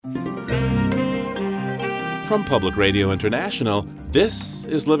From Public Radio International, this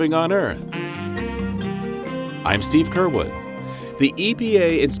is Living on Earth. I'm Steve Curwood. The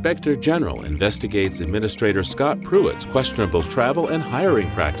EPA Inspector General investigates Administrator Scott Pruitt's questionable travel and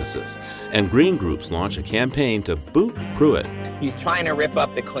hiring practices, and green groups launch a campaign to boot Pruitt. He's trying to rip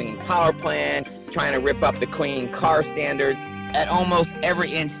up the Clean Power Plan, trying to rip up the Clean Car Standards. At almost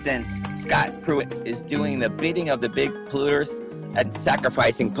every instance, Scott Pruitt is doing the bidding of the big polluters and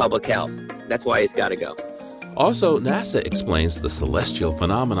sacrificing public health. That's why he's got to go. Also, NASA explains the celestial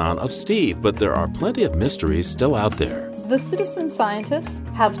phenomenon of Steve, but there are plenty of mysteries still out there. The citizen scientists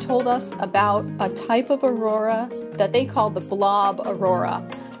have told us about a type of aurora that they call the blob aurora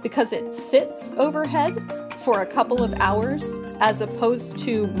because it sits overhead for a couple of hours as opposed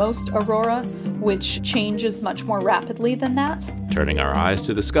to most aurora, which changes much more rapidly than that. Turning our eyes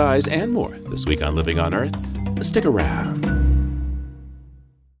to the skies and more this week on Living on Earth. Stick around.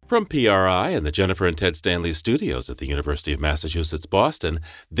 From PRI and the Jennifer and Ted Stanley studios at the University of Massachusetts, Boston,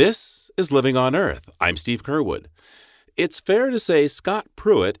 this is Living on Earth. I'm Steve Curwood. It's fair to say Scott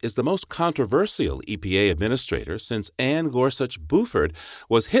Pruitt is the most controversial EPA administrator since Ann Gorsuch Buford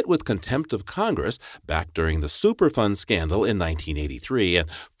was hit with contempt of Congress back during the Superfund scandal in 1983 and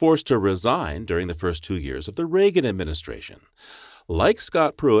forced to resign during the first 2 years of the Reagan administration. Like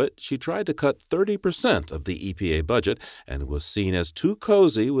Scott Pruitt, she tried to cut 30% of the EPA budget and was seen as too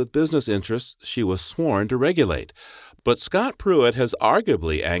cozy with business interests she was sworn to regulate. But Scott Pruitt has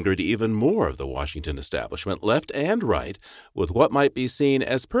arguably angered even more of the Washington establishment, left and right, with what might be seen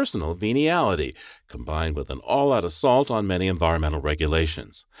as personal veniality, combined with an all-out assault on many environmental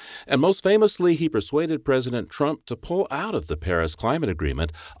regulations. And most famously, he persuaded President Trump to pull out of the Paris Climate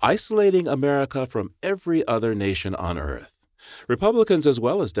Agreement, isolating America from every other nation on Earth. Republicans as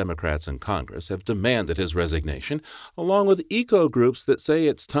well as Democrats in Congress have demanded his resignation, along with eco groups that say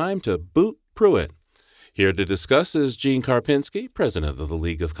it's time to boot Pruitt. Here to discuss is Gene Karpinski, president of the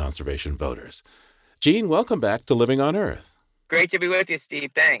League of Conservation Voters. Gene, welcome back to Living on Earth. Great to be with you,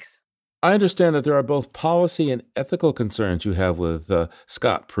 Steve. Thanks. I understand that there are both policy and ethical concerns you have with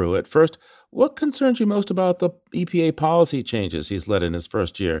Scott Pruitt. First, what concerns you most about the EPA policy changes he's led in his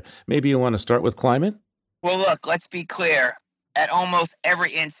first year? Maybe you want to start with climate? Well, look, let's be clear. At almost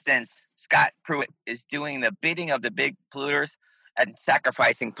every instance, Scott Pruitt is doing the bidding of the big polluters and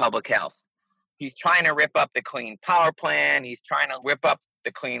sacrificing public health. He's trying to rip up the Clean Power Plan. He's trying to rip up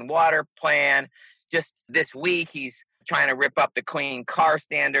the Clean Water Plan. Just this week, he's trying to rip up the Clean Car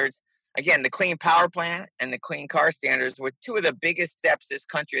Standards. Again, the Clean Power Plan and the Clean Car Standards were two of the biggest steps this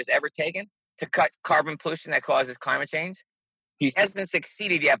country has ever taken to cut carbon pollution that causes climate change. He hasn't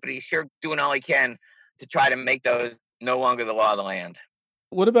succeeded yet, but he's sure doing all he can to try to make those no longer the law of the land.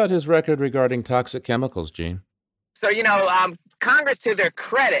 What about his record regarding toxic chemicals, Gene? So, Congress, to their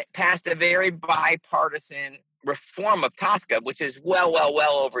credit, passed a very bipartisan reform of TSCA, which is well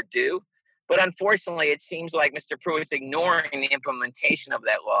overdue. But unfortunately, it seems like Mr. Pruitt's ignoring the implementation of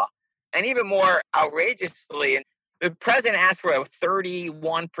that law. And even more outrageously, the president asked for a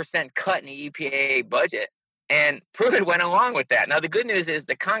 31% cut in the EPA budget, and Pruitt went along with that. Now, the good news is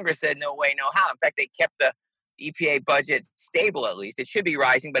the Congress said no way, no how. In fact, they kept the EPA budget stable, at least. It should be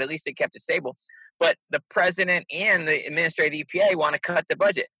rising, but at least they kept it stable. But the president and the administrator of the EPA want to cut the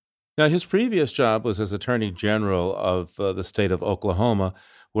budget. Now, his previous job was as Attorney General of the state of Oklahoma,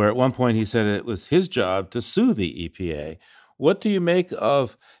 where at one point he said it was his job to sue the EPA. What do you make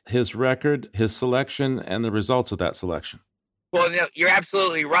of his record, his selection, and the results of that selection? Well, you're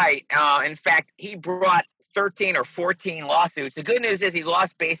absolutely right. In fact, he brought 13 or 14 lawsuits. The good news is he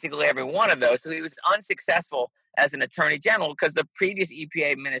lost basically every one of those. So he was unsuccessful as an attorney general because the previous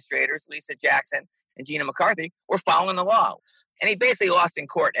EPA administrators, Lisa Jackson and Gina McCarthy, were following the law. And he basically lost in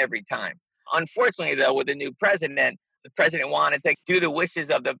court every time. Unfortunately, though, with the new president, the president wanted to do the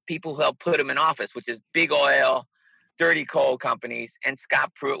wishes of the people who helped put him in office, which is big oil, dirty coal companies, and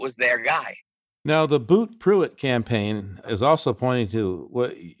Scott Pruitt was their guy. Now, the Boot Pruitt campaign is also pointing to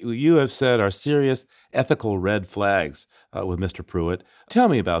what you have said are serious ethical red flags with Mr. Pruitt. Tell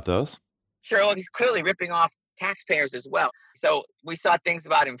me about those. Sure. Well, he's clearly ripping off taxpayers as well. So we saw things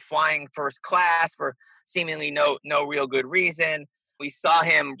about him flying first class for seemingly no real good reason. We saw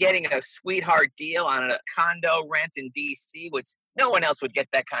him getting a sweetheart deal on a condo rent in D.C., which no one else would get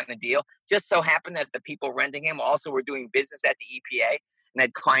that kind of deal. Just so happened that the people renting him also were doing business at the EPA and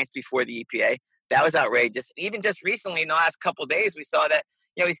had clients before the EPA. That was outrageous. Even just recently, in the last couple of days, we saw that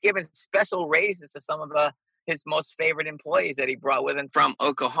he's given special raises to some of his most favorite employees that he brought with him from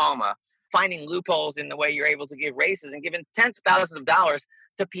Oklahoma, finding loopholes in the way you're able to give raises and giving tens of thousands of dollars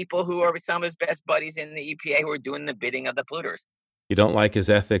to people who are some of his best buddies in the EPA who are doing the bidding of the polluters. You don't like his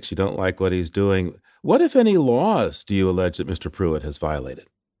ethics. You don't like what he's doing. What, if any, laws do you allege that Mr. Pruitt has violated?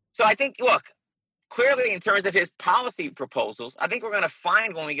 So I think, look, clearly in terms of his policy proposals, I think we're going to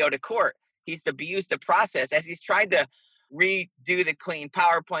find when we go to court, he's abused the process as he's tried to redo the Clean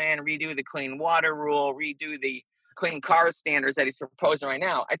Power Plan, redo the Clean Water Rule, redo the Clean Car standards that he's proposing right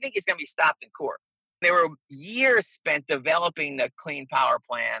now. I think he's going to be stopped in court. There were years spent developing the Clean Power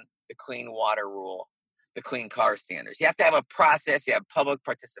Plan, the Clean Water Rule, the Clean Car standards. You have to have a process. You have public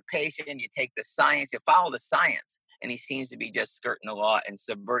participation. You take the science. You follow the science. And he seems to be just skirting the law and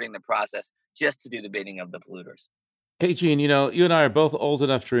subverting the process just to do the bidding of the polluters. Hey, Gene, you and I are both old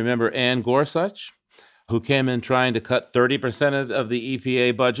enough to remember Ann Gorsuch, who came in trying to cut 30% of the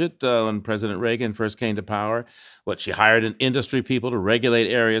EPA budget when President Reagan first came to power. She hired industry people to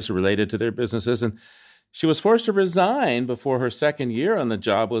regulate areas related to their businesses. And she was forced to resign before her second year on the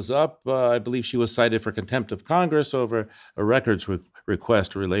job was up. I believe she was cited for contempt of Congress over a records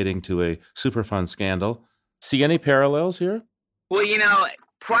request relating to a Superfund scandal. See any parallels here? Well,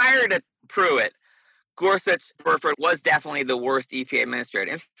 prior to Pruitt, Gorsuch Burford was definitely the worst EPA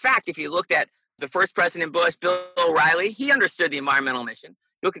administrator. In fact, if you looked at the first President Bush, Bill O'Reilly, he understood the environmental mission.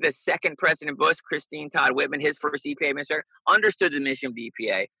 Look at the second President Bush, Christine Todd Whitman, his first EPA administrator, understood the mission of the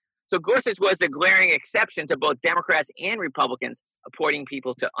EPA. So Gorsuch was a glaring exception to both Democrats and Republicans appointing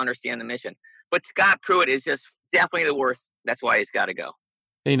people to understand the mission. But Scott Pruitt is just definitely the worst. That's why he's got to go.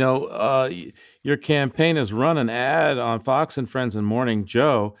 Your campaign has run an ad on Fox and Friends and Morning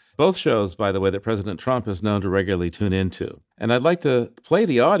Joe, both shows, by the way, that President Trump is known to regularly tune into. And I'd like to play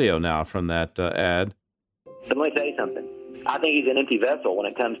the audio now from that ad. So let me say something. I think he's an empty vessel when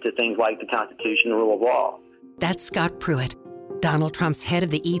it comes to things like the Constitution and the rule of law. That's Scott Pruitt, Donald Trump's head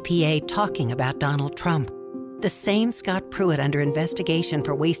of the EPA, talking about Donald Trump. The same Scott Pruitt under investigation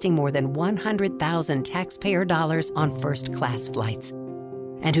for wasting more than 100,000 taxpayer dollars on first-class flights,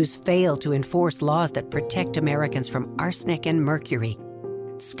 and who's failed to enforce laws that protect Americans from arsenic and mercury.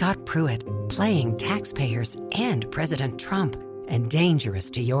 Scott Pruitt, playing taxpayers and President Trump, and dangerous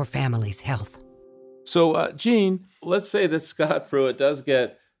to your family's health. So, Gene, let's say that Scott Pruitt does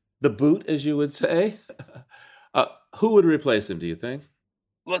get the boot, as you would say. Who would replace him, do you think?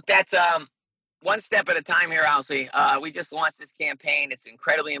 Look, that's one step at a time here, honestly. We just launched this campaign. It's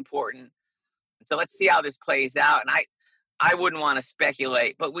incredibly important. So let's see how this plays out. And I wouldn't want to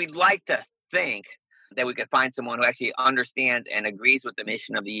speculate, but we'd like to think that we could find someone who actually understands and agrees with the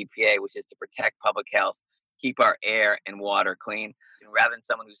mission of the EPA, which is to protect public health, keep our air and water clean, rather than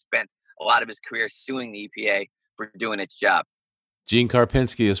someone who spent a lot of his career suing the EPA for doing its job. Gene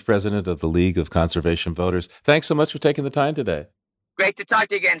Karpinski is president of the League of Conservation Voters. Thanks so much for taking the time today. Great to talk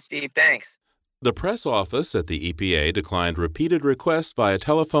to you again, Steve. Thanks. The press office at the EPA declined repeated requests via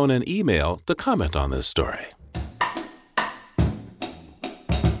telephone and email to comment on this story.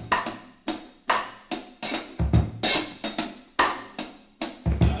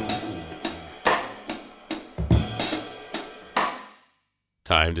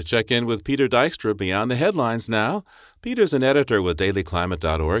 Time to check in with Peter Dykstra beyond the headlines now. Peter's an editor with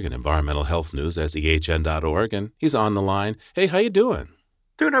dailyclimate.org and environmental health news at ehn.org, and he's on the line. Hey, how you doing?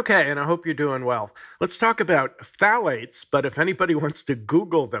 Doing okay, and I hope you're doing well. Let's talk about phthalates, but if anybody wants to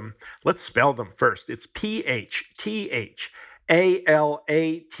Google them, let's spell them first. It's PHTHALATES. And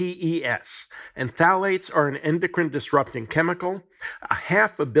phthalates are an endocrine-disrupting chemical.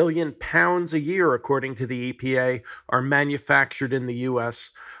 500 million pounds a year, according to the EPA, are manufactured in the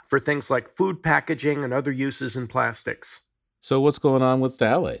U.S. for things like food packaging and other uses in plastics. So what's going on with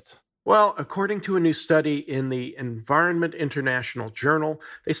phthalates? Well, according to a new study in the Environment International Journal,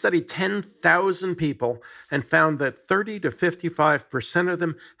 they studied 10,000 people and found that 30 to 55% of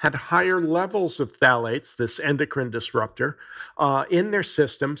them had higher levels of phthalates, this endocrine disruptor, in their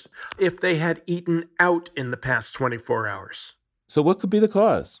systems if they had eaten out in the past 24 hours. So what could be the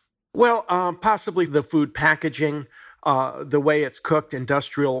cause? Well, possibly the food packaging, the way it's cooked,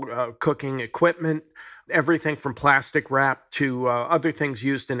 industrial cooking equipment, everything from plastic wrap to other things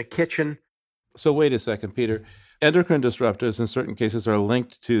used in a kitchen. So wait a second, Peter. Endocrine disruptors in certain cases are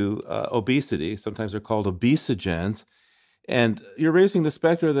linked to obesity. Sometimes they're called obesogens. And you're raising the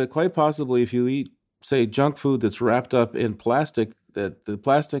specter that quite possibly if you eat, say, junk food that's wrapped up in plastic, that the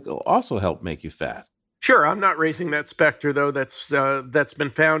plastic will also help make you fat. Sure, I'm not raising that specter, though. That's been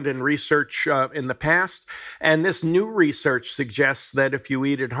found in research in the past. And this new research suggests that if you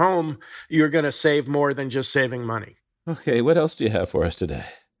eat at home, you're going to save more than just saving money. Okay, what else do you have for us today?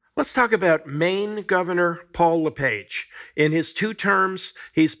 Let's talk about Maine Governor Paul LePage. In his 2 terms,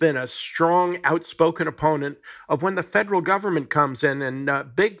 he's been a strong, outspoken opponent of when the federal government comes in and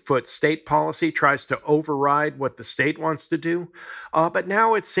Bigfoot state policy tries to override what the state wants to do. But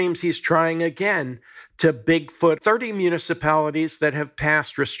now it seems he's trying again to Bigfoot 30 municipalities that have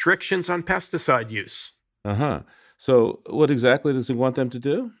passed restrictions on pesticide use. Uh-huh. So what exactly does he want them to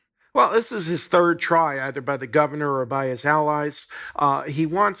do? Well, this is his 3rd try, either by the governor or by his allies. He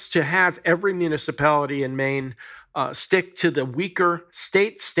wants to have every municipality in Maine stick to the weaker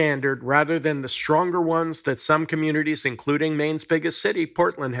state standard rather than the stronger ones that some communities, including Maine's biggest city,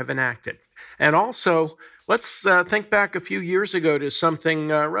 Portland, have enacted. And also, let's think back a few years ago to something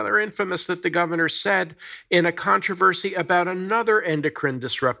rather infamous that the governor said in a controversy about another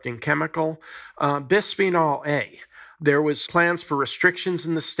endocrine-disrupting chemical, bisphenol A. There was plans for restrictions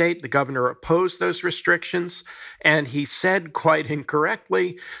in the state. The governor opposed those restrictions, and he said quite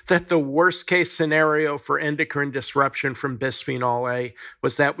incorrectly that the worst case scenario for endocrine disruption from bisphenol A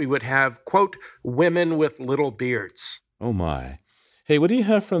was that we would have, quote, women with little beards. Oh, my. Hey, what do you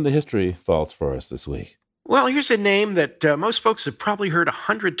have from the history vaults for us this week? Well, here's a name that most folks have probably heard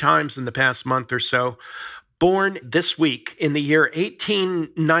 100 times in the past month or so. Born this week in the year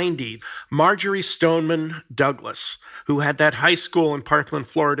 1890, Marjorie Stoneman Douglas, who had that high school in Parkland,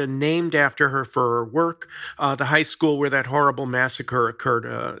 Florida, named after her for her work, the high school where that horrible massacre occurred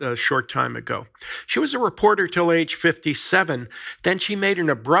a short time ago. She was a reporter till age 57. Then she made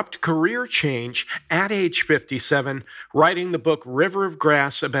an abrupt career change at age 57, writing the book River of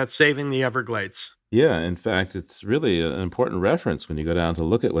Grass about saving the Everglades. Yeah, in fact, it's really an important reference when you go down to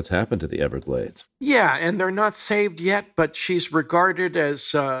look at what's happened to the Everglades. Yeah, and they're not saved yet, but she's regarded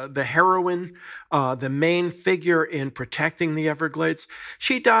as the heroine, the main figure in protecting the Everglades.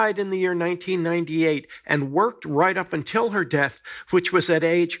 She died in the year 1998 and worked right up until her death, which was at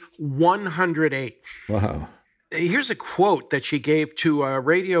age 108. Wow. Here's a quote that she gave to a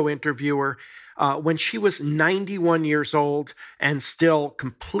radio interviewer when she was 91 years old and still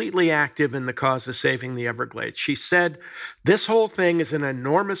completely active in the cause of saving the Everglades. She said, "This whole thing is an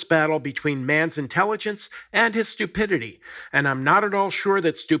enormous battle between man's intelligence and his stupidity, and I'm not at all sure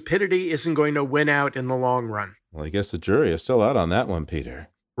that stupidity isn't going to win out in the long run." Well, I guess the jury is still out on that one, Peter.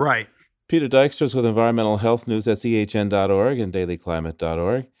 Right. Peter Dykstra's with environmental health news at chn.org and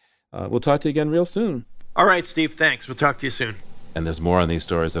dailyclimate.org. We'll talk to you again real soon. All right, Steve, thanks. We'll talk to you soon. And there's more on these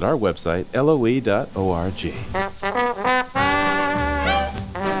stories at our website, loe.org.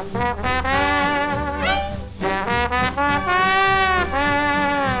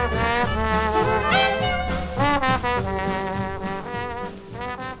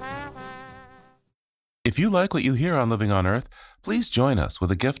 If you like what you hear on Living on Earth, please join us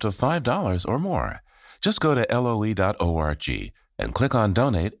with a gift of $5 or more. Just go to loe.org and click on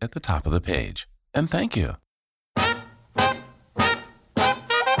Donate at the top of the page. And thank you.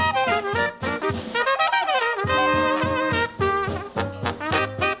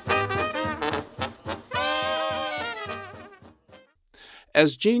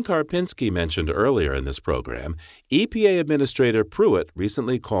 As Gene Karpinski mentioned earlier in this program, EPA Administrator Pruitt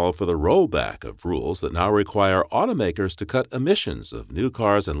recently called for the rollback of rules that now require automakers to cut emissions of new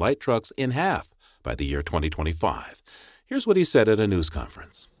cars and light trucks in half by the year 2025. Here's what he said at a news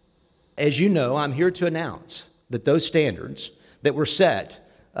conference. As you know, I'm here to announce that those standards that were set,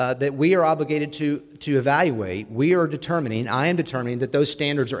 that we are obligated to evaluate, I am determining that those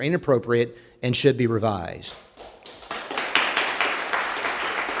standards are inappropriate and should be revised.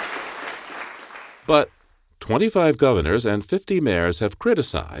 But 25 governors and 50 mayors have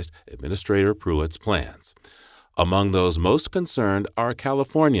criticized Administrator Pruitt's plans. Among those most concerned are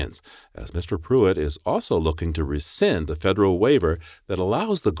Californians, as Mr. Pruitt is also looking to rescind a federal waiver that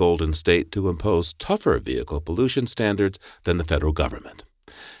allows the Golden State to impose tougher vehicle pollution standards than the federal government.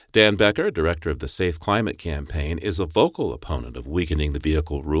 Dan Becker, director of the Safe Climate Campaign, is a vocal opponent of weakening the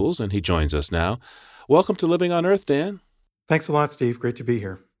vehicle rules, and he joins us now. Welcome to Living on Earth, Dan. Thanks a lot, Steve. Great to be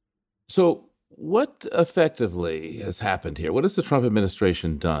here. So, what effectively has happened here? What has the Trump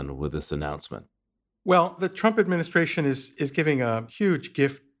administration done with this announcement? Well, the Trump administration is giving a huge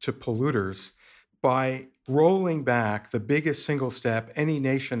gift to polluters by rolling back the biggest single step any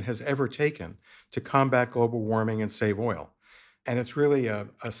nation has ever taken to combat global warming and save oil. And it's really a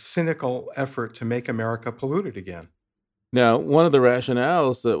cynical effort to make America polluted again. Now, one of the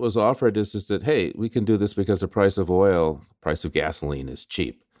rationales that was offered is that, hey, we can do this because the price of oil, the price of gasoline is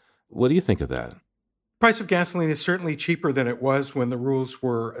cheap. What do you think of that? Price of gasoline is certainly cheaper than it was when the rules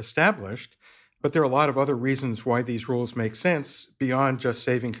were established, but there are a lot of other reasons why these rules make sense beyond just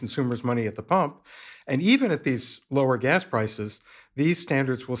saving consumers money at the pump. And even at these lower gas prices, these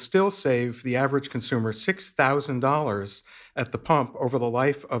standards will still save the average consumer $6,000 at the pump over the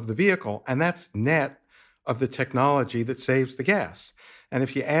life of the vehicle, and that's net of the technology that saves the gas. And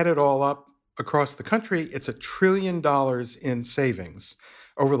if you add it all up across the country, it's $1 trillion in savings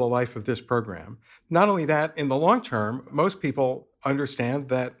over the life of this program. Not only that, in the long term, most people understand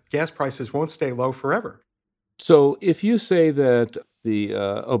that gas prices won't stay low forever. So if you say that the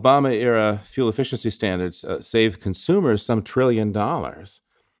Obama-era fuel efficiency standards save consumers some $1 trillion,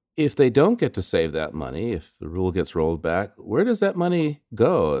 if they don't get to save that money, if the rule gets rolled back, where does that money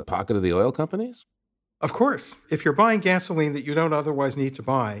go? The pocket of the oil companies? Of course. If you're buying gasoline that you don't otherwise need to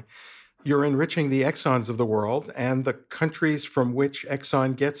buy, you're enriching the Exxons of the world and the countries from which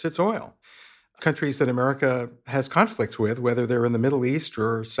Exxon gets its oil. Countries that America has conflicts with, whether they're in the Middle East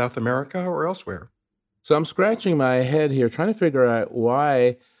or South America or elsewhere. So I'm scratching my head here trying to figure out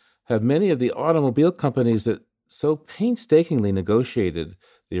why have many of the automobile companies that so painstakingly negotiated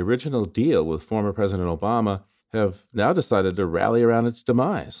the original deal with former President Obama have now decided to rally around its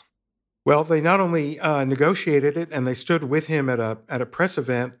demise. Well, they not only negotiated it and they stood with him at a press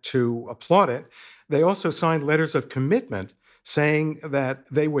event to applaud it, they also signed letters of commitment saying that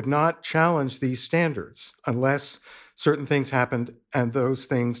they would not challenge these standards unless certain things happened, and those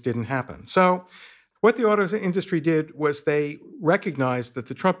things didn't happen. So what the auto industry did was they recognized that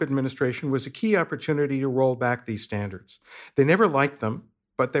the Trump administration was a key opportunity to roll back these standards. They never liked them,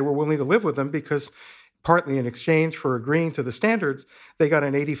 but they were willing to live with them because partly in exchange for agreeing to the standards, they got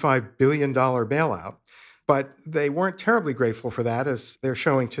an $85 billion bailout. But they weren't terribly grateful for that, as they're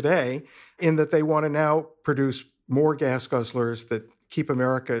showing today, in that they want to now produce more gas guzzlers that keep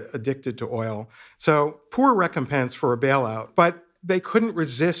America addicted to oil. So poor recompense for a bailout, but they couldn't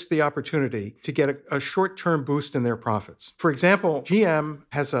resist the opportunity to get a short-term boost in their profits. For example, GM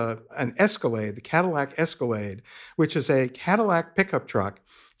has an Escalade, the Cadillac Escalade, which is a Cadillac pickup truck.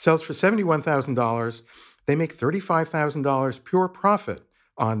 It sells for $71,000. They make $35,000 pure profit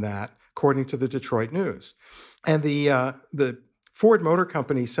on that, according to the Detroit News. And the Ford Motor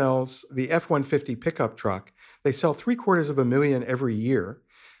Company sells the F-150 pickup truck. They sell $750,000 every year,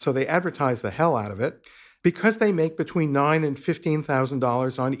 so they advertise the hell out of it, because they make between $9,000 and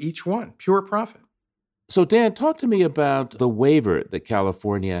 $15,000 on each one, pure profit. So, Dan, talk to me about the waiver that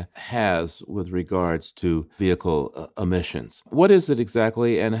California has with regards to vehicle emissions. What is it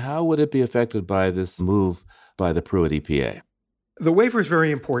exactly, and how would it be affected by this move by the Pruitt EPA? The waiver is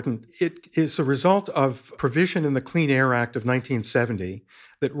very important. It is a result of provision in the Clean Air Act of 1970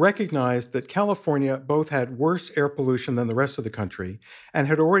 that recognized that California both had worse air pollution than the rest of the country and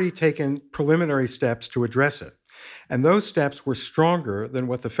had already taken preliminary steps to address it. And those steps were stronger than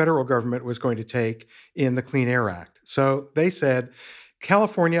what the federal government was going to take in the Clean Air Act. So they said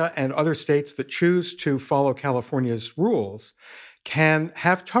California and other states that choose to follow California's rules can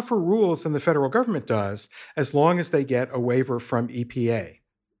have tougher rules than the federal government does as long as they get a waiver from EPA.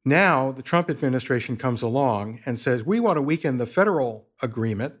 Now, the Trump administration comes along and says, we want to weaken the federal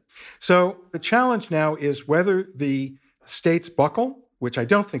agreement. So the challenge now is whether the states buckle, which I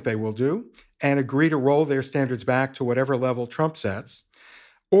don't think they will do, and agree to roll their standards back to whatever level Trump sets,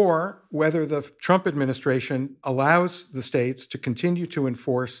 or whether the Trump administration allows the states to continue to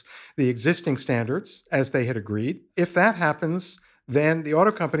enforce the existing standards as they had agreed. If that happens, then the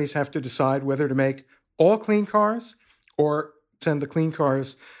auto companies have to decide whether to make all clean cars or send the clean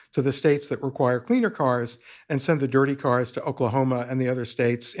cars to the states that require cleaner cars and send the dirty cars to Oklahoma and the other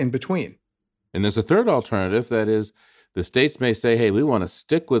states in between. And there's a third alternative, that is, the states may say, hey, we want to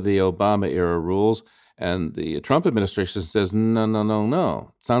stick with the Obama-era rules, and the Trump administration says,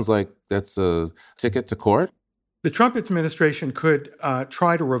 no. Sounds like that's a ticket to court? The Trump administration could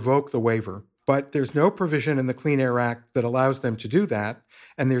try to revoke the waiver, but there's no provision in the Clean Air Act that allows them to do that,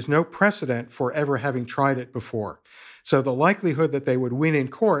 and there's no precedent for ever having tried it before. So the likelihood that they would win in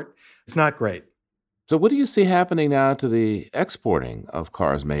court is not great. So what do you see happening now to the exporting of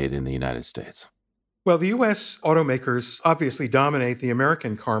cars made in the United States? Well, the U.S. automakers obviously dominate the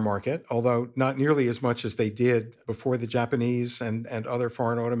American car market, although not nearly as much as they did before the Japanese and other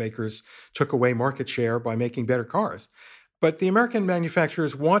foreign automakers took away market share by making better cars. But the American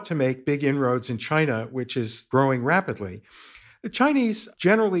manufacturers want to make big inroads in China, which is growing rapidly. The Chinese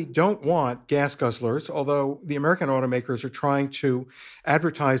generally don't want gas guzzlers, although the American automakers are trying to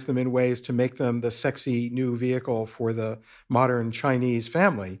advertise them in ways to make them the sexy new vehicle for the modern Chinese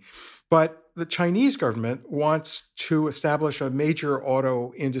family. But the Chinese government wants to establish a major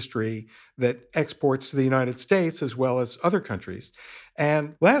auto industry that exports to the United States as well as other countries.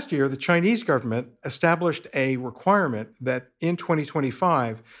 And last year, the Chinese government established a requirement that in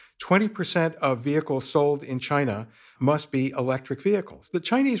 2025, 20% of vehicles sold in China must be electric vehicles. The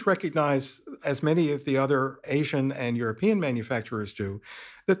Chinese recognize, as many of the other Asian and European manufacturers do,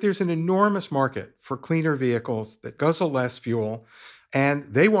 that there's an enormous market for cleaner vehicles that guzzle less fuel,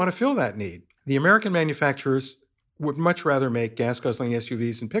 and they want to fill that need. The American manufacturers would much rather make gas-guzzling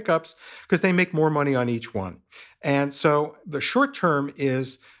SUVs and pickups because they make more money on each one. And so the short term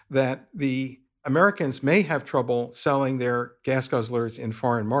is that the Americans may have trouble selling their gas guzzlers in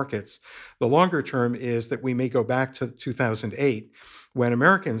foreign markets. The longer term is that we may go back to 2008 when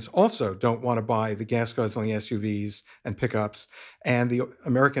Americans also don't want to buy the gas guzzling SUVs and pickups, and the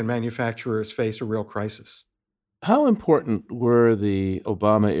American manufacturers face a real crisis. How important were the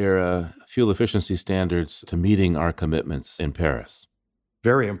Obama-era fuel efficiency standards to meeting our commitments in Paris?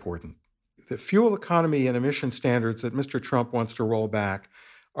 Very important. The fuel economy and emission standards that Mr. Trump wants to roll back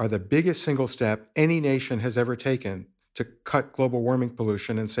are the biggest single step any nation has ever taken to cut global warming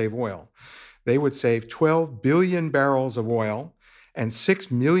pollution and save oil. They would save 12 billion barrels of oil and 6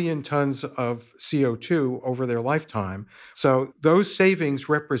 million tons of CO2 over their lifetime. So those savings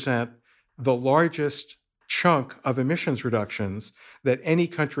represent the largest chunk of emissions reductions that any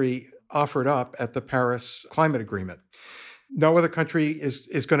country offered up at the Paris Climate Agreement. No other country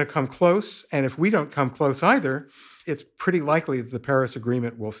is going to come close, and if we don't come close either, it's pretty likely that the Paris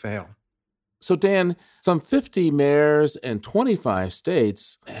Agreement will fail. So, Dan, some 50 mayors and 25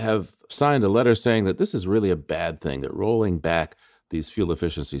 states have signed a letter saying that this is really a bad thing, that rolling back these fuel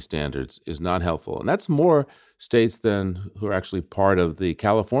efficiency standards is not helpful. And that's more states than who are actually part of the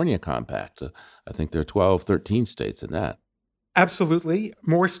California Compact. I think there are 12, 13 states in that. Absolutely.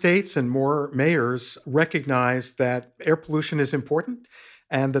 More states and more mayors recognize that air pollution is important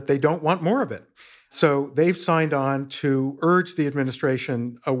and that they don't want more of it. So they've signed on to urge the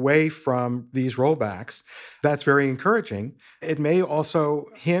administration away from these rollbacks. That's very encouraging. It may also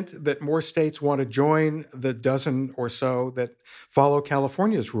hint that more states want to join the dozen or so that follow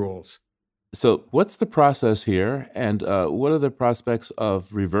California's rules. So what's the process here, and what are the prospects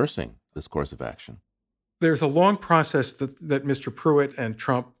of reversing this course of action? There's a long process that Mr. Pruitt and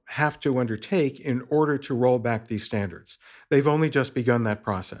Trump have to undertake in order to roll back these standards. They've only just begun that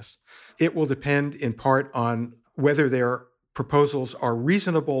process. It will depend in part on whether their proposals are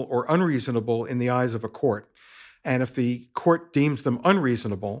reasonable or unreasonable in the eyes of a court. And if the court deems them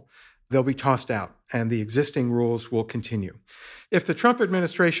unreasonable, they'll be tossed out and the existing rules will continue. If the Trump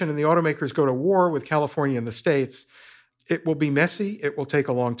administration and the automakers go to war with California and the states, it will be messy. It will take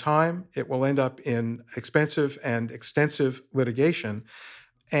a long time. It will end up in expensive and extensive litigation.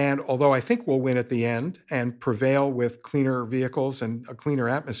 And although I think we'll win at the end and prevail with cleaner vehicles and a cleaner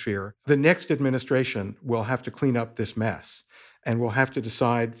atmosphere, the next administration will have to clean up this mess. And we'll have to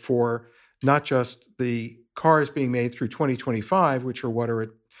decide for not just the cars being made through 2025, which are what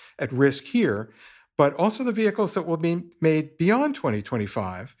are at risk here, but also the vehicles that will be made beyond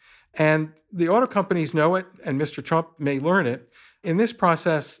 2025. And the auto companies know it, and Mr. Trump may learn it. In this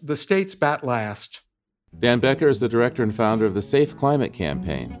process, the states bat last. Dan Becker is the director and founder of the Safe Climate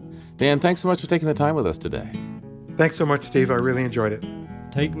Campaign. Dan, thanks so much for taking the time with us today. Thanks so much, Steve. I really enjoyed it.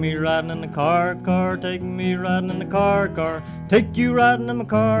 Take me riding in the car, take me riding in the car. Take you riding in my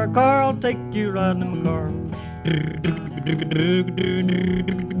car, I'll take you riding in my car.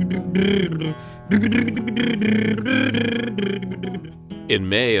 In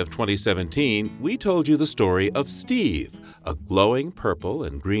May of 2017, we told you the story of Steve, a glowing purple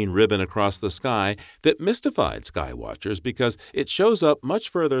and green ribbon across the sky that mystified skywatchers because it shows up much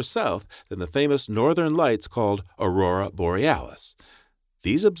further south than the famous northern lights called Aurora Borealis.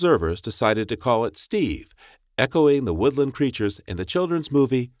 These observers decided to call it Steve, echoing the woodland creatures in the children's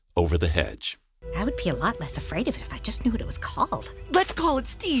movie Over the Hedge. I would be a lot less afraid of it if I just knew what it was called. Let's call it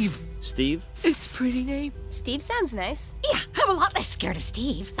Steve. Steve? It's a pretty name. Steve sounds nice. Yeah, I'm a lot less scared of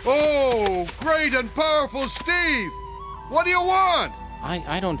Steve. Oh, great and powerful Steve! What do you want?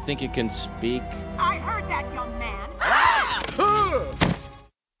 I don't think it can speak. I heard that, young man.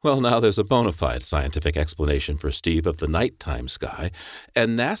 Well, now there's a bona fide scientific explanation for Steve of the nighttime sky,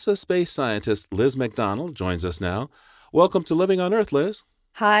 and NASA space scientist Liz McDonald joins us now. Welcome to Living on Earth, Liz.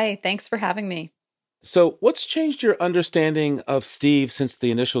 Hi, thanks for having me. So what's changed your understanding of Steve since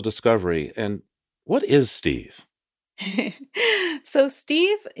the initial discovery, and what is Steve? So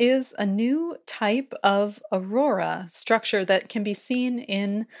Steve is a new type of aurora structure that can be seen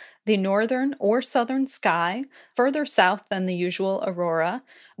in the northern or southern sky, further south than the usual aurora.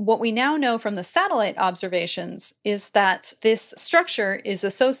 What we now know from the satellite observations is that this structure is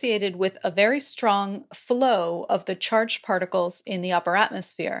associated with a very strong flow of the charged particles in the upper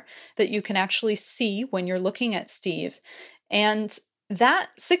atmosphere that you can actually see when you're looking at Steve. And that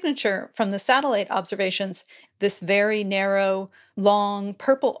signature from the satellite observations, this very narrow, long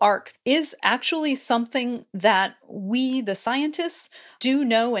purple arc, is actually something that we, the scientists, do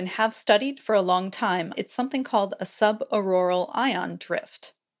know and have studied for a long time. It's something called a subauroral ion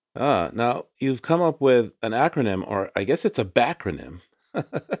drift. Now you've come up with an acronym, or I guess it's a backronym,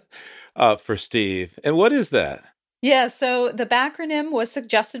 for Steve. And what is that? Yeah, so the backronym was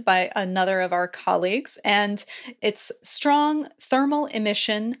suggested by another of our colleagues, and it's Strong Thermal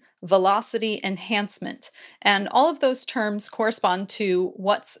Emission Velocity Enhancement. And all of those terms correspond to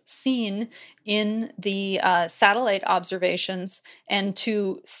what's seen in the satellite observations, and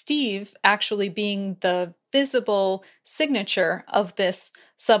to Steve actually being the visible signature of this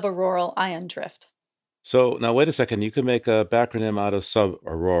subauroral ion drift. So now wait a second, you can make a backronym out of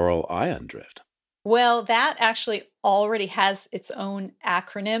subauroral ion drift. Well, that actually already has its own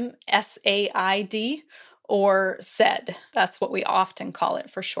acronym, SAID, or SAID. That's what we often call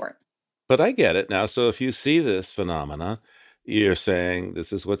it for short. But I get it now. So if you see this phenomena, you're saying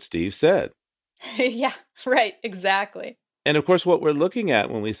this is what Steve said. Yeah, right, exactly. And of course, what we're looking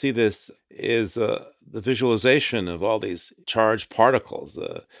at when we see this is the visualization of all these charged particles.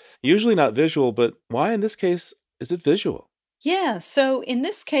 Usually not visual, but why in this case is it visual? Yeah, so in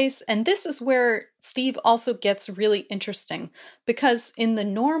this case, and this is where Steve also gets really interesting, because in the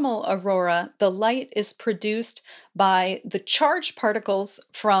normal aurora, the light is produced by the charged particles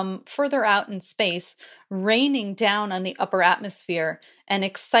from further out in space raining down on the upper atmosphere and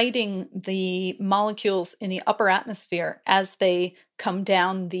exciting the molecules in the upper atmosphere as they come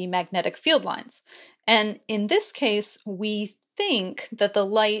down the magnetic field lines. And in this case, we think that the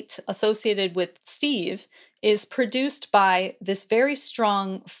light associated with Steve is produced by this very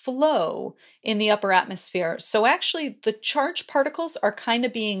strong flow in the upper atmosphere. So actually, the charged particles are kind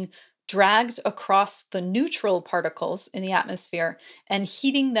of being dragged across the neutral particles in the atmosphere and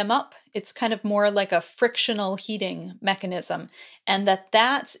heating them up. It's kind of more like a frictional heating mechanism, and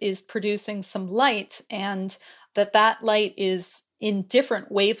that is producing some light, and that light is in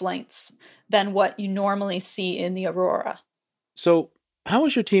different wavelengths than what you normally see in the aurora. So how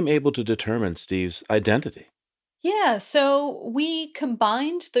was your team able to determine Steve's identity? Yeah, so we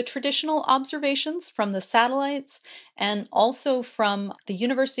combined the traditional observations from the satellites and also from the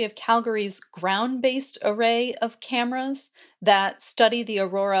University of Calgary's ground-based array of cameras that study the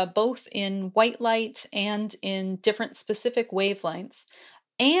aurora both in white light and in different specific wavelengths.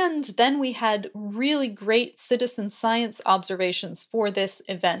 And then we had really great citizen science observations for this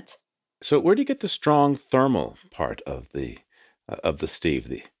event. So where do you get the strong thermal part of the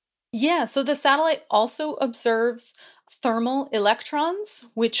Steve? Yeah, so the satellite also observes thermal electrons,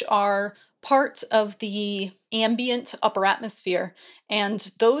 which are part of the ambient upper atmosphere.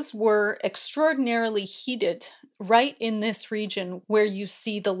 And those were extraordinarily heated right in this region where you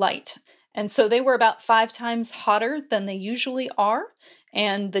see the light. And so they were about 5 times hotter than they usually are.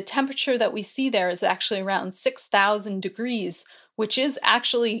 And the temperature that we see there is actually around 6,000 degrees, which is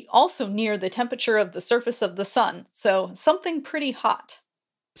actually also near the temperature of the surface of the sun. So something pretty hot.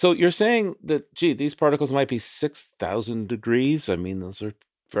 So you're saying that, gee, these particles might be 6,000 degrees? I mean, those are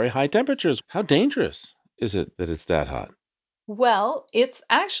very high temperatures. How dangerous is it that it's that hot? Well, it's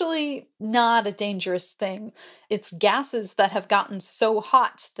actually not a dangerous thing. It's gases that have gotten so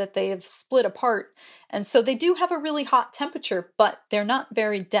hot that they have split apart. And so they do have a really hot temperature, but they're not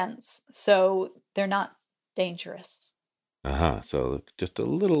very dense. So they're not dangerous. So just a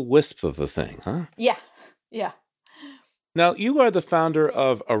little wisp of a thing, huh? Yeah. Now, you are the founder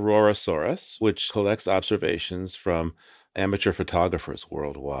of Aurorasaurus, which collects observations from amateur photographers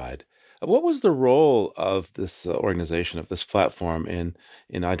worldwide. What was the role of this organization, of this platform in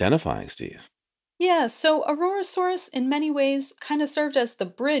identifying Steve? Yeah, so Aurorasaurus in many ways kind of served as the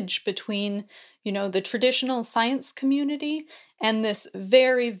bridge between, the traditional science community and this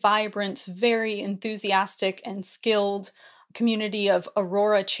very vibrant, very enthusiastic and skilled community of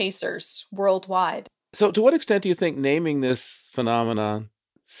aurora chasers worldwide. So to what extent do you think naming this phenomenon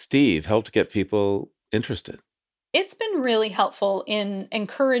Steve helped get people interested? It's been really helpful in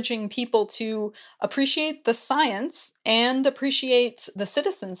encouraging people to appreciate the science and appreciate the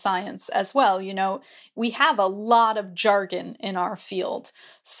citizen science as well. We have a lot of jargon in our field.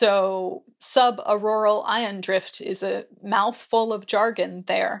 So subauroral ion drift is a mouthful of jargon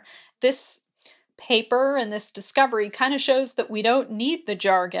there. This paper and this discovery kind of shows that we don't need the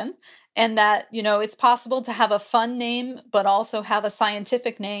jargon, and that, it's possible to have a fun name, but also have a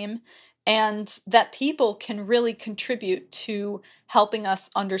scientific name, and that people can really contribute to helping us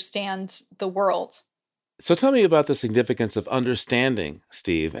understand the world. So tell me about the significance of understanding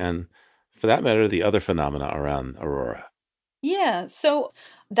Steve and, for that matter, the other phenomena around aurora. Yeah, so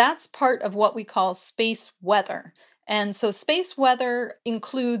that's part of what we call space weather. And so space weather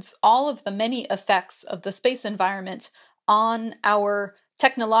includes all of the many effects of the space environment on our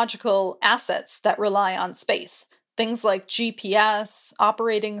technological assets that rely on space. Things like GPS,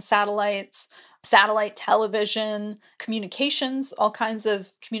 operating satellites, satellite television, communications, all kinds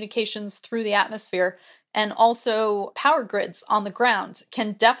of communications through the atmosphere, and also power grids on the ground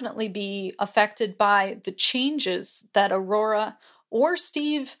can definitely be affected by the changes that Aurora or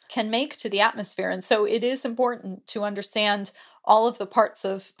Steve can make to the atmosphere. And so it is important to understand all of the parts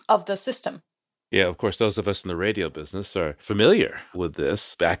of the system. Yeah, of course, those of us in the radio business are familiar with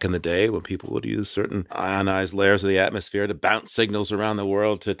this. Back in the day when people would use certain ionized layers of the atmosphere to bounce signals around the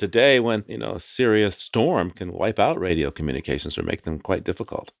world, to today when, a serious storm can wipe out radio communications or make them quite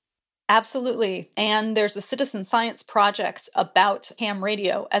difficult. Absolutely. And there's a citizen science project about ham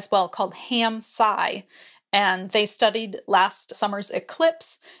radio as well called Ham-Sci. And they studied last summer's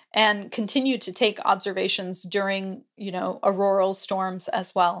eclipse and continued to take observations during, auroral storms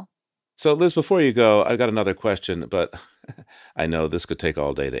as well. So, Liz, before you go, I've got another question, but I know this could take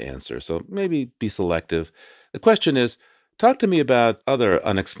all day to answer, so maybe be selective. The question is, talk to me about other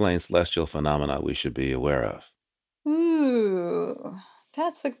unexplained celestial phenomena we should be aware of. Ooh,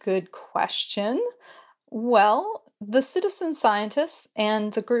 that's a good question. Well, the citizen scientists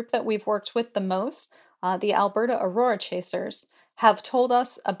and the group that we've worked with the most, the Alberta Aurora Chasers, have told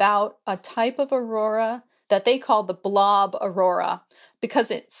us about a type of aurora that they call the blob aurora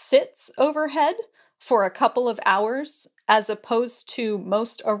because it sits overhead for a couple of hours as opposed to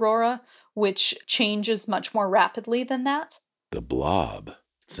most aurora, which changes much more rapidly than that. The blob.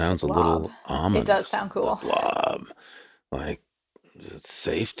 Sounds a little ominous. It does sound cool. The blob. Like, is it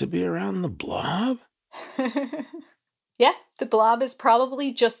safe to be around the blob? Yeah, the blob is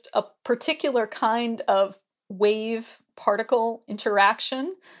probably just a particular kind of wave-particle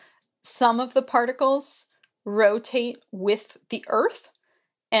interaction. Some of the particles rotate with the Earth,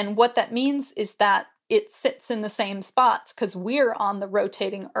 and what that means is that it sits in the same spots because we're on the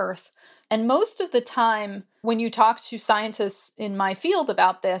rotating Earth. And most of the time, when you talk to scientists in my field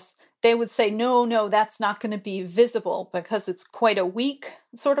about this, they would say, no, that's not going to be visible because it's quite a weak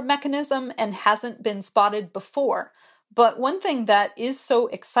sort of mechanism and hasn't been spotted before. But one thing that is so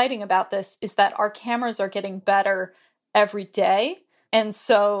exciting about this is that our cameras are getting better every day. And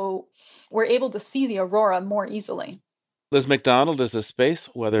so we're able to see the aurora more easily. Liz McDonald is a space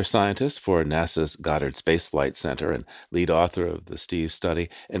weather scientist for NASA's Goddard Space Flight Center and lead author of the Steve study.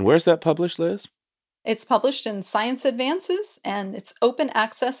 And where's that published, Liz? It's published in Science Advances, and it's open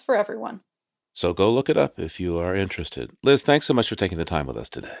access for everyone. So go look it up if you are interested. Liz, thanks so much for taking the time with us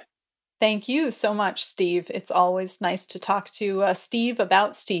today. Thank you so much, Steve. It's always nice to talk to Steve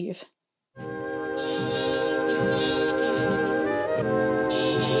about Steve.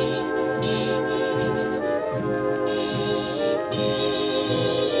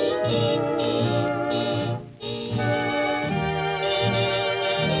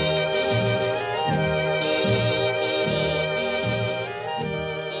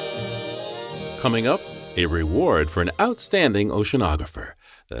 Coming up, a reward for an outstanding oceanographer.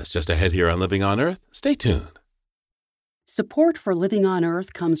 That's just ahead here on Living on Earth. Stay tuned. Support for Living on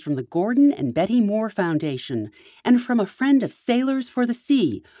Earth comes from the Gordon and Betty Moore Foundation and from a friend of Sailors for the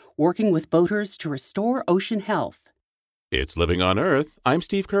Sea, working with boaters to restore ocean health. It's Living on Earth. I'm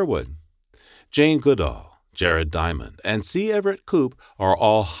Steve Curwood. Jane Goodall, Jared Diamond, and C. Everett Koop are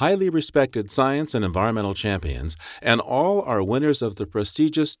all highly respected science and environmental champions, and all are winners of the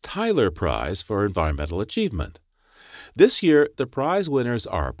prestigious Tyler Prize for Environmental Achievement. This year, the prize winners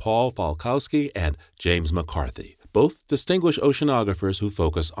are Paul Falkowski and James McCarthy, both distinguished oceanographers who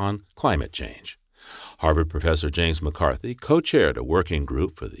focus on climate change. Harvard professor James McCarthy co-chaired a working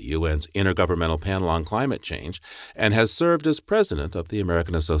group for the UN's Intergovernmental Panel on Climate Change and has served as president of the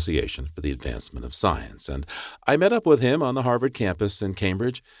American Association for the Advancement of Science. And I met up with him on the Harvard campus in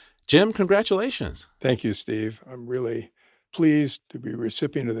Cambridge. Jim, congratulations. Thank you, Steve. I'm really pleased to be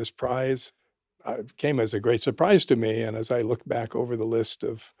recipient of this prize. It came as a great surprise to me, and as I look back over the list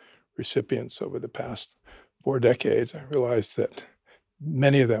of recipients over the past 4 decades, I realized that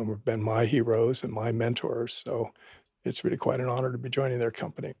many of them have been my heroes and my mentors, so it's really quite an honor to be joining their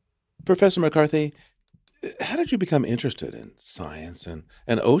company. Professor McCarthy, how did you become interested in science and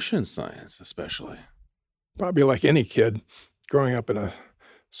ocean science especially? Probably like any kid growing up in a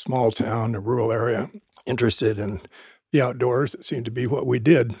small town, a rural area, interested in the outdoors. It seemed to be what we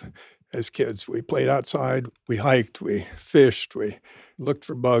did as kids. We played outside, we hiked, we fished, we looked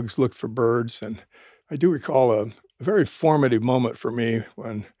for bugs, looked for birds, and I do recall a very formative moment for me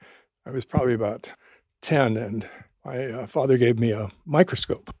when I was probably about 10, and my father gave me a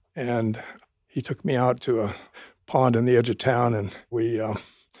microscope, and he took me out to a pond on the edge of town, and we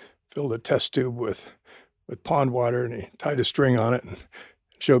filled a test tube with pond water, and he tied a string on it and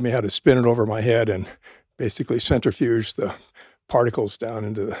showed me how to spin it over my head and basically centrifuge the particles down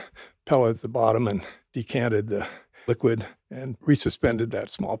into the pellet at the bottom and decanted the liquid and resuspended that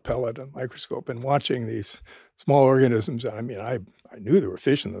small pellet on the microscope. And watching these small organisms, I mean, I knew there were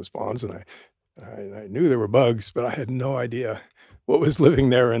fish in those ponds, and I knew there were bugs, but I had no idea what was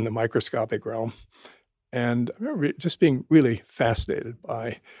living there in the microscopic realm. And I remember just being really fascinated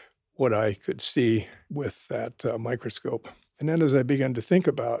by what I could see with that microscope. And then as I began to think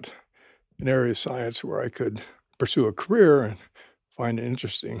about an area of science where I could pursue a career and find an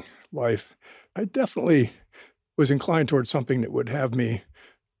interesting life, I definitely was inclined towards something that would have me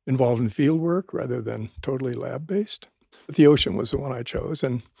involved in field work rather than totally lab-based. But the ocean was the one I chose,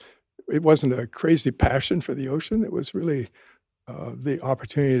 and it wasn't a crazy passion for the ocean. It was really the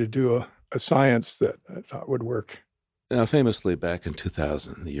opportunity to do a science that I thought would work. Now, famously, back in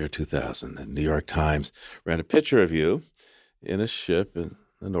 2000, the year 2000, the New York Times ran a picture of you in a ship in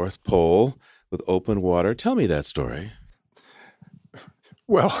the North Pole with open water. Tell me that story.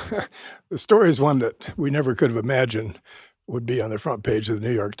 Well, the story is one that we never could have imagined would be on the front page of the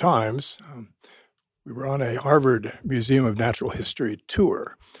New York Times. We were on a Harvard Museum of Natural History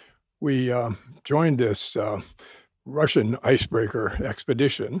tour. We joined this Russian icebreaker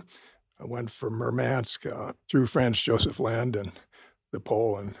expedition. I went from Murmansk through Franz Josef Land and the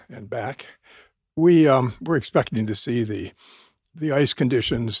Pole and back. We were expecting to see the ice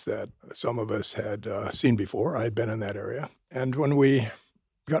conditions that some of us had seen before. I had been in that area. And when we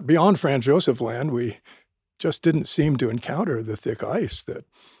got beyond Franz Josef Land, we just didn't seem to encounter the thick ice that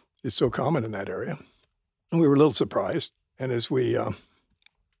is so common in that area. And we were a little surprised. And as we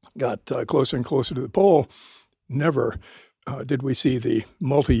got closer and closer to the pole, never did we see the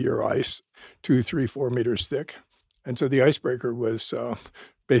multi-year ice, 2, 3, 4 meters thick. And so the icebreaker was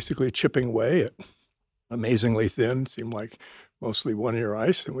basically chipping away at amazingly thin, seemed like mostly 1-year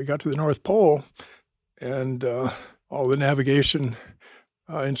ice. And we got to the North Pole, and all the navigation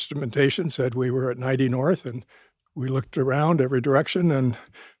instrumentation said we were at 90 north, and we looked around every direction, and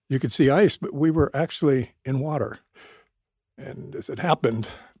you could see ice, but we were actually in water. And as it happened,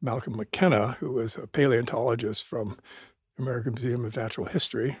 Malcolm McKenna, who was a paleontologist from the American Museum of Natural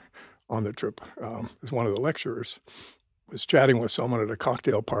History on the trip, as one of the lecturers, was chatting with someone at a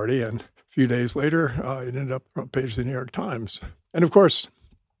cocktail party, and a few days later, it ended up front page of the New York Times. And of course,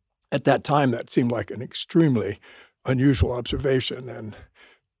 at that time, that seemed like an extremely unusual observation, and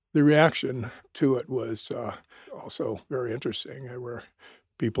the reaction to it was also very interesting. There were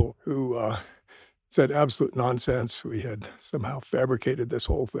people who said absolute nonsense. We had somehow fabricated this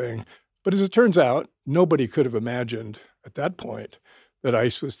whole thing. But as it turns out, nobody could have imagined at that point that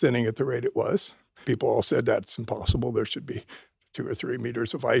ice was thinning at the rate it was. People all said that's impossible. There should be 2 or 3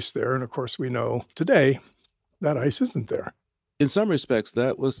 meters of ice there. And of course, we know today that ice isn't there. In some respects,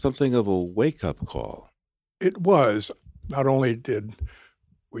 that was something of a wake-up call. It was. Not only did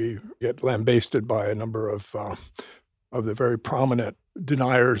we get lambasted by a number of the very prominent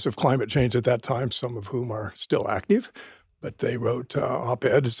deniers of climate change at that time, some of whom are still active, but they wrote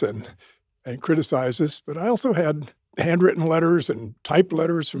op-eds and criticized us. But I also had handwritten letters and typed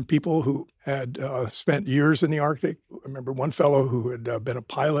letters from people who had spent years in the Arctic. I remember one fellow who had been a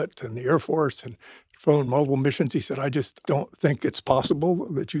pilot in the Air Force and flown multiple missions. He said, "I just don't think it's possible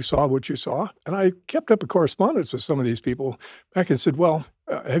that you saw what you saw." And I kept up a correspondence with some of these people back and said, well,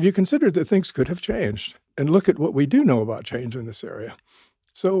 have you considered that things could have changed? And look at what we do know about change in this area.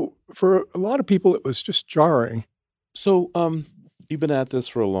 So for a lot of people, it was just jarring. So you've been at this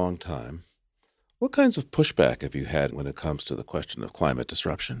for a long time. What kinds of pushback have you had when it comes to the question of climate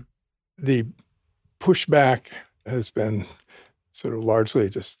disruption? The pushback has been sort of largely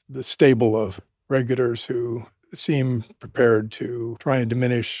just the stable of regulators who seem prepared to try and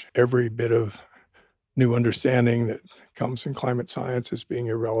diminish every bit of new understanding that comes in climate science as being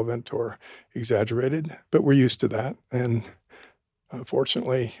irrelevant or exaggerated. But we're used to that. And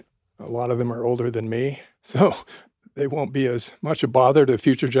fortunately, a lot of them are older than me. So they won't be as much a bother to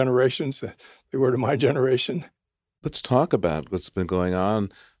future generations as they were to my generation. Let's talk about what's been going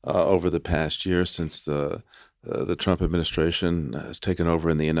on over the past year since the Trump administration has taken over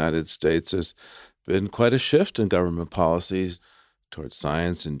in the United States. There's been quite a shift in government policies towards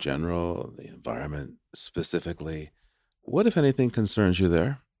science in general, the environment specifically. What, if anything, concerns you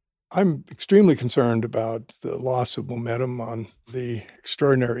there? I'm extremely concerned about the loss of momentum on the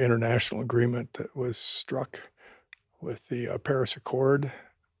extraordinary international agreement that was struck with the Paris Accord.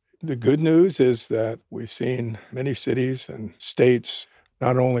 The good news is that we've seen many cities and states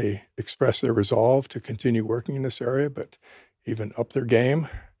not only express their resolve to continue working in this area, but even up their game.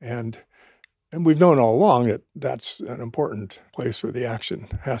 And we've known all along that that's an important place where the action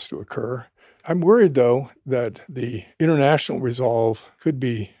has to occur. I'm worried, though, that the international resolve could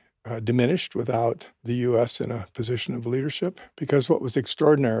be diminished without the U.S. in a position of leadership, because what was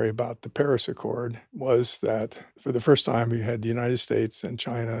extraordinary about the Paris Accord was that for the first time you had the United States and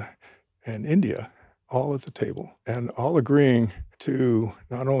China and India all at the table and all agreeing to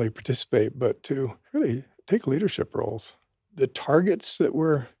not only participate, but to really take leadership roles. The targets that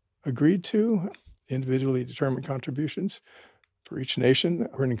were agreed to, individually determined contributions for each nation,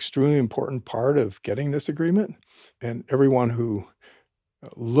 are an extremely important part of getting this agreement. And everyone who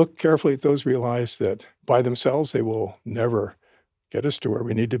looked carefully at those realized that by themselves they will never get us to where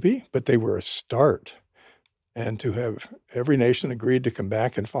we need to be, but they were a start. And to have every nation agreed to come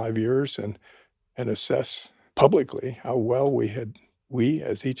back in 5 years and assess publicly how well we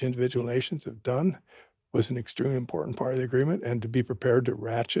as each individual nations have done was an extremely important part of the agreement, and to be prepared to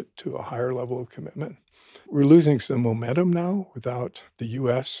ratchet to a higher level of commitment. We're losing some momentum now without the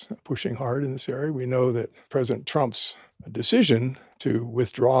U.S. pushing hard in this area. We know that President Trump's decision to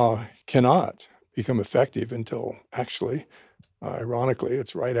withdraw cannot become effective until, actually, ironically,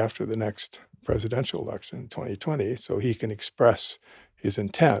 it's right after the next presidential election in 2020, so he can express his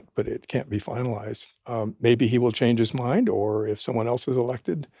intent, but it can't be finalized. Maybe he will change his mind, or if someone else is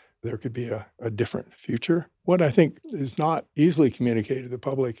elected, there could be a different future. What I think is not easily communicated to the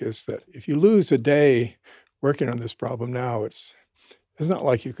public is that if you lose a day working on this problem now, it's not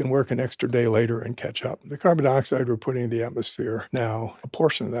like you can work an extra day later and catch up. The carbon dioxide we're putting in the atmosphere now, a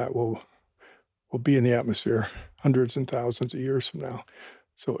portion of that will be in the atmosphere hundreds and thousands of years from now.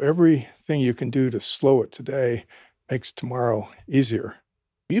 So everything you can do to slow it today makes tomorrow easier.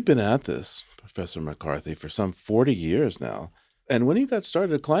 You've been at this, Professor McCarthy, for some 40 years now. And when you got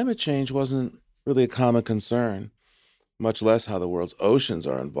started, climate change wasn't really a common concern, much less how the world's oceans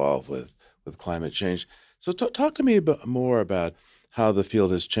are involved with climate change. So talk to me more about how the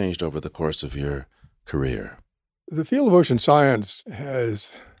field has changed over the course of your career. The field of ocean science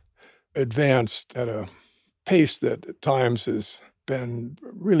has advanced at a pace that at times has been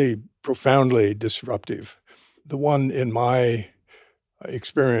really profoundly disruptive. The one in my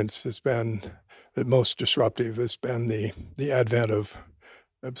experience has been the most disruptive has been the advent of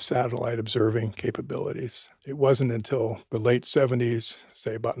satellite observing capabilities. It wasn't until the late 70s,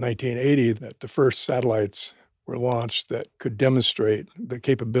 say about 1980, that the first satellites were launched that could demonstrate the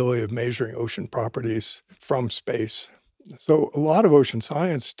capability of measuring ocean properties from space. So a lot of ocean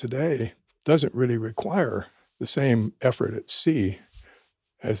science today doesn't really require the same effort at sea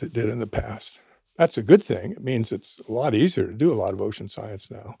as it did in the past. That's a good thing. It means it's a lot easier to do a lot of ocean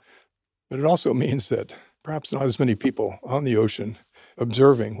science now. But it also means that perhaps not as many people on the ocean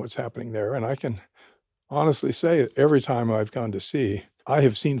observing what's happening there. And I can honestly say that every time I've gone to sea, I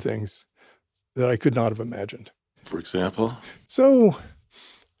have seen things that I could not have imagined. For example? So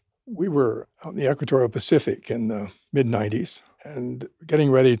we were out in the equatorial Pacific in the mid-90s and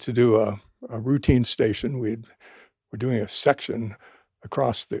getting ready to do a routine station. We're doing a section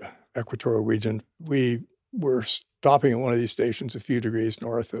across the equatorial region. We were stopping at one of these stations a few degrees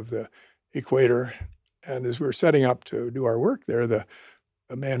north of the equator. And as we were setting up to do our work there, the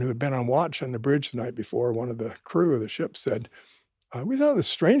man who had been on watch on the bridge the night before, one of the crew of the ship, said, "We saw the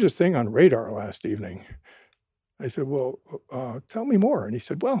strangest thing on radar last evening." I said, "Well, tell me more." And he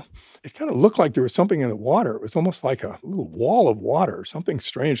said, "Well, it kind of looked like there was something in the water. It was almost like a little wall of water, something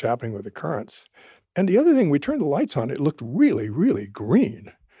strange happening with the currents. And the other thing, we turned the lights on, it looked really, really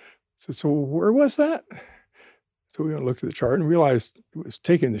green." So where was that? So we went and looked at the chart and realized it was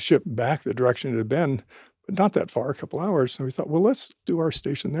taking the ship back the direction it had been, but not that far, a couple hours. So we thought, well, let's do our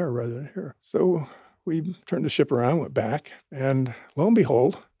station there rather than here. So we turned the ship around, went back, and lo and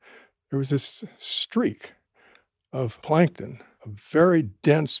behold, there was this streak of plankton, a very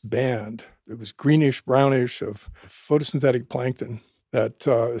dense band. It was greenish, brownish of photosynthetic plankton that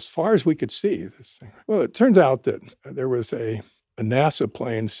as far as we could see this thing. Well, it turns out that there was a NASA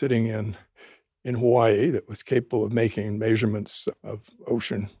plane sitting in Hawaii that was capable of making measurements of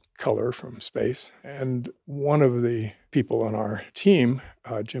ocean color from space. And one of the people on our team,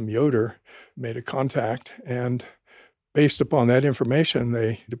 Jim Yoder, made a contact. And based upon that information,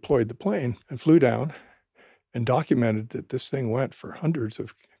 they deployed the plane and flew down and documented that this thing went for hundreds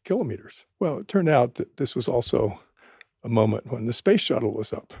of kilometers. Well, it turned out that this was also a moment when the space shuttle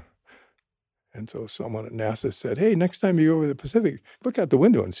was up. And so someone at NASA said, "Hey, next time you go over the Pacific, look out the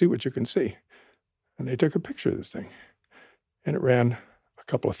window and see what you can see." And they took a picture of this thing. And it ran a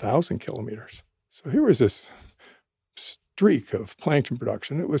couple of thousand kilometers. So here was this streak of plankton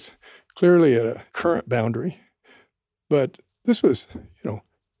production. It was clearly at a current boundary, but this was,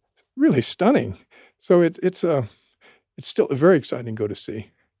 really stunning. So it's still very exciting to go to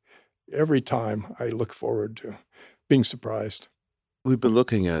sea. Every time I look forward to being surprised. We've been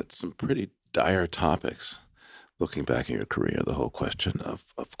looking at some pretty dire topics, looking back in your career, the whole question of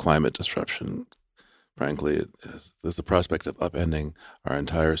climate disruption. Frankly, there's the prospect of upending our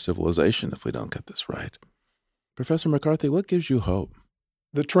entire civilization if we don't get this right. Professor McCarthy, what gives you hope?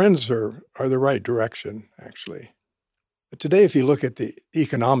 The trends are the right direction, actually. Today, if you look at the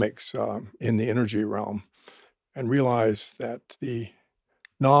economics in the energy realm and realize that the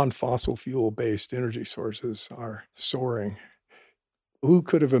non-fossil fuel-based energy sources are soaring, who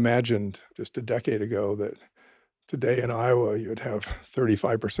could have imagined just a decade ago that today in Iowa you'd have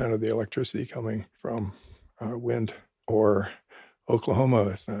 35% of the electricity coming from wind, or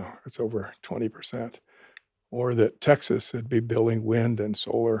Oklahoma it's over 20%, or that Texas would be building wind and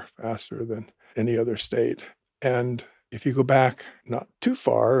solar faster than any other state. And if you go back not too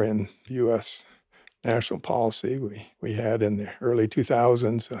far in U.S. national policy, we had in the early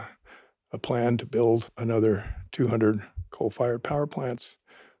 2000s a plan to build another 200 coal-fired power plants.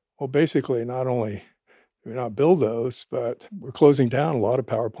 Well, basically, not only do we not build those, but we're closing down a lot of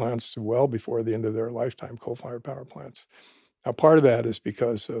power plants well before the end of their lifetime, coal-fired power plants. Now, part of that is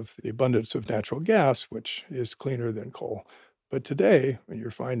because of the abundance of natural gas, which is cleaner than coal. But today, you're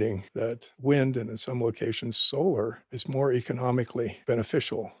finding that wind and in some locations solar is more economically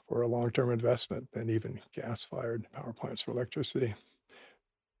beneficial for a long-term investment than even gas-fired power plants for electricity.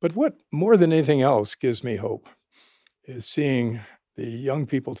 But what more than anything else gives me hope is seeing the young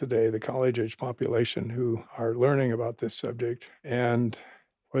people today, the college-age population who are learning about this subject, and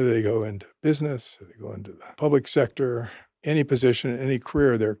whether they go into business, or they go into the public sector, any position, any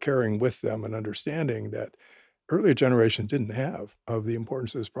career, they're carrying with them an understanding that earlier generations didn't have of the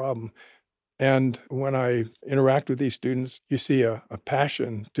importance of this problem. And when I interact with these students, you see a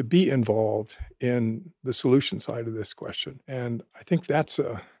passion to be involved in the solution side of this question. And I think that's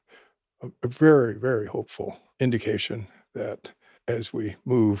a very, very hopeful indication that as we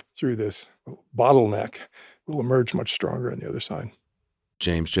move through this bottleneck, we'll emerge much stronger on the other side.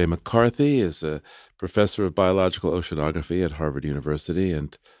 James J. McCarthy is a professor of biological oceanography at Harvard University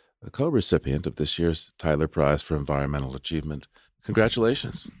and a co-recipient of this year's Tyler Prize for Environmental Achievement.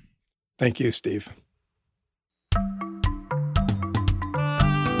 Congratulations. Thank you, Steve.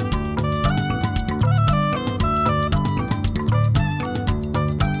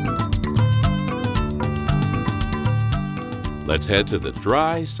 Let's head to the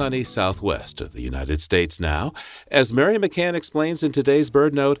dry, sunny southwest of the United States now. As Mary McCann explains in today's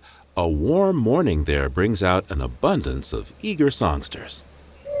BirdNote, a warm morning there brings out an abundance of eager songsters.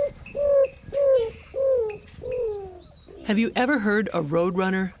 Have you ever heard a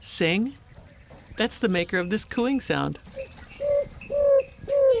roadrunner sing? That's the maker of this cooing sound.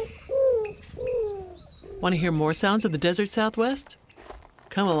 Want to hear more sounds of the desert Southwest?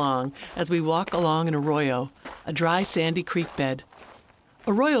 Come along as we walk along an arroyo, a dry, sandy creek bed.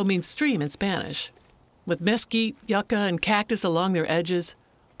 Arroyo means stream in Spanish. With mesquite, yucca, and cactus along their edges,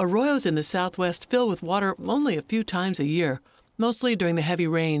 arroyos in the Southwest fill with water only a few times a year, mostly during the heavy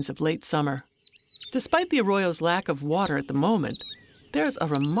rains of late summer. Despite the arroyo's lack of water at the moment, there's a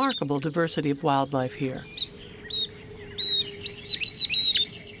remarkable diversity of wildlife here.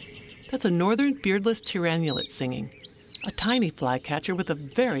 That's a northern beardless tyrannulet singing, a tiny flycatcher with a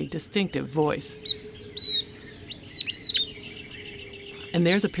very distinctive voice. And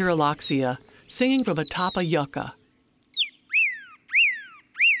there's a pyrrholoxia singing from atop a yucca.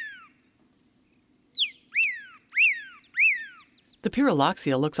 The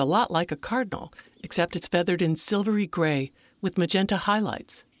pyrrholoxia looks a lot like a cardinal, except it's feathered in silvery gray with magenta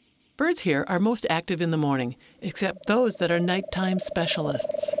highlights. Birds here are most active in the morning, except those that are nighttime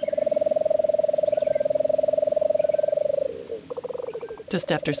specialists.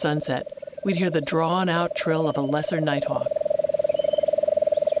 Just after sunset, we'd hear the drawn-out trill of a lesser nighthawk.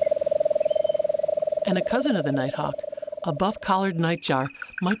 And a cousin of the nighthawk, a buff-collared nightjar,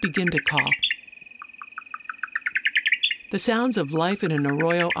 might begin to call. The sounds of life in an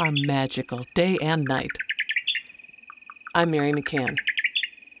arroyo are magical, day and night. I'm Mary McCann.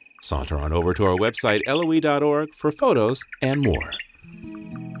 Saunter on over to our website, LOE.org, for photos and more.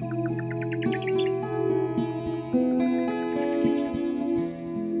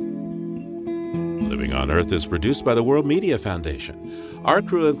 Living on Earth is produced by the World Media Foundation. Our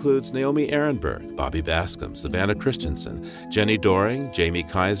crew includes Naomi Ehrenberg, Bobby Bascom, Savannah Christensen, Jenny Doring, Jamie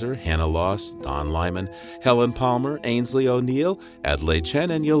Kaiser, Hannah Loss, Don Lyman, Helen Palmer, Ainsley O'Neill, Adelaide Chen,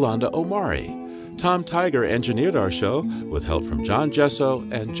 and Yolanda Omari. Tom Tiger engineered our show with help from John Gesso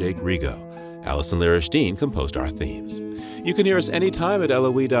and Jake Rigo. Allison Lirish-Dean composed our themes. You can hear us anytime at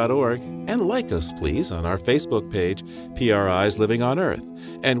LOE.org, and like us, please, on our Facebook page, PRI's Living on Earth,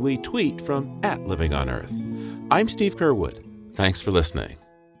 and we tweet from @LivingOnEarth. I'm Steve Curwood. Thanks for listening.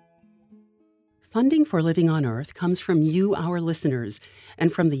 Funding for Living on Earth comes from you, our listeners,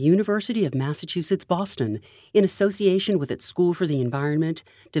 and from the University of Massachusetts Boston, in association with its School for the Environment,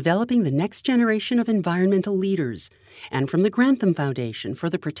 developing the next generation of environmental leaders, and from the Grantham Foundation for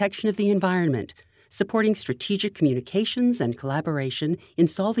the Protection of the Environment, supporting strategic communications and collaboration in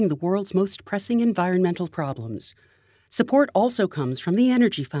solving the world's most pressing environmental problems. Support also comes from the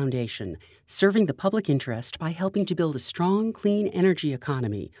Energy Foundation, serving the public interest by helping to build a strong, clean energy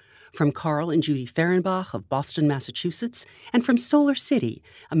economy, from Carl and Judy Fehrenbach of Boston, Massachusetts, and from Solar City,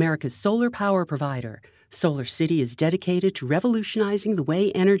 America's solar power provider. Solar City is dedicated to revolutionizing the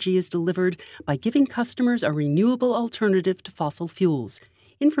way energy is delivered by giving customers a renewable alternative to fossil fuels.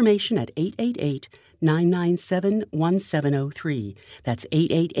 Information at 888-997-1703. That's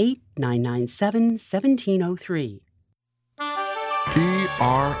 888-997-1703.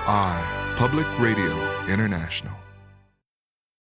 PRI, Public Radio International.